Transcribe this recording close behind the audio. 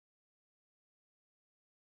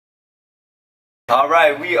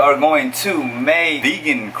Alright, we are going to make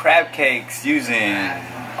vegan crab cakes using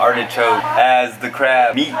artichoke as the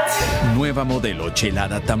crab meat. Nueva modelo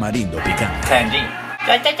chelada tamarindo picante. Tangy.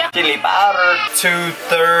 Chili powder.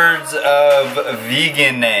 2/3 of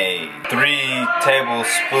veganade. 3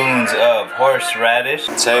 tablespoons of horseradish.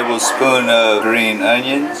 A tablespoon of green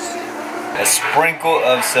onions. A sprinkle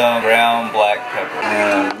of some ground black pepper.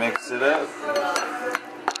 And mix it up.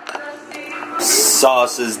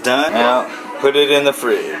 Sauce is done. Now put it in the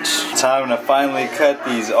fridge. Time to finally cut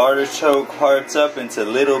these artichoke hearts up into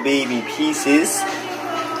little baby pieces.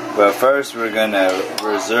 But first we're gonna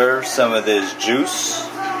reserve some of this juice.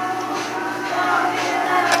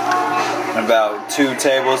 About 2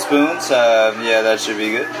 tablespoons. Yeah, that should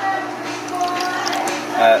be good.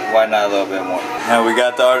 Why not a little bit more? Now we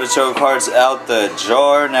got the artichoke hearts out the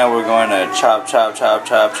jar. Now we're going to chop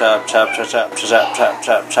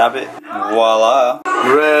it. Voila.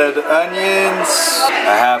 Red onions.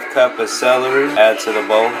 A half cup of celery. Add to the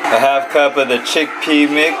bowl. A half cup of the chickpea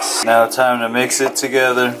mix. Now time to mix it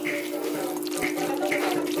together.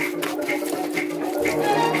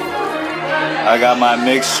 I got my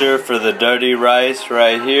mixture for the dirty rice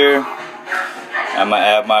right here. I'm gonna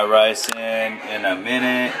add my rice in a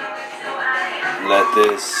minute. Let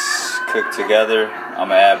this cook together. I'm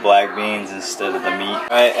gonna add black beans instead of the meat.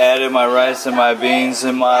 I added my rice and my beans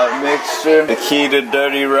in my mixture. The key to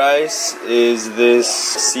dirty rice is this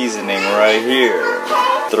seasoning right here.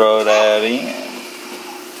 Throw that in.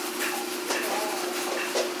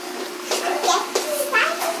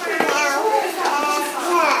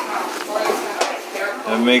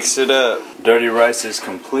 And mix it up. Dirty rice is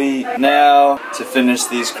complete. Now to finish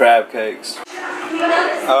these crab cakes.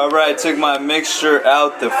 Alright, took my mixture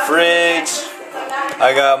out the fridge.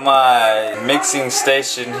 I got my mixing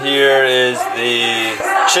station here. Is the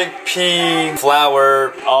chickpea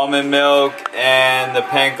flour, almond milk, and the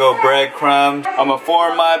panko breadcrumbs. I'm gonna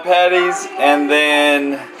form my patties and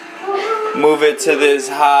then move it to this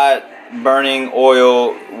hot burning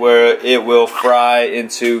oil where it will fry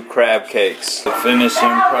into crab cakes. The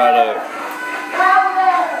finishing product.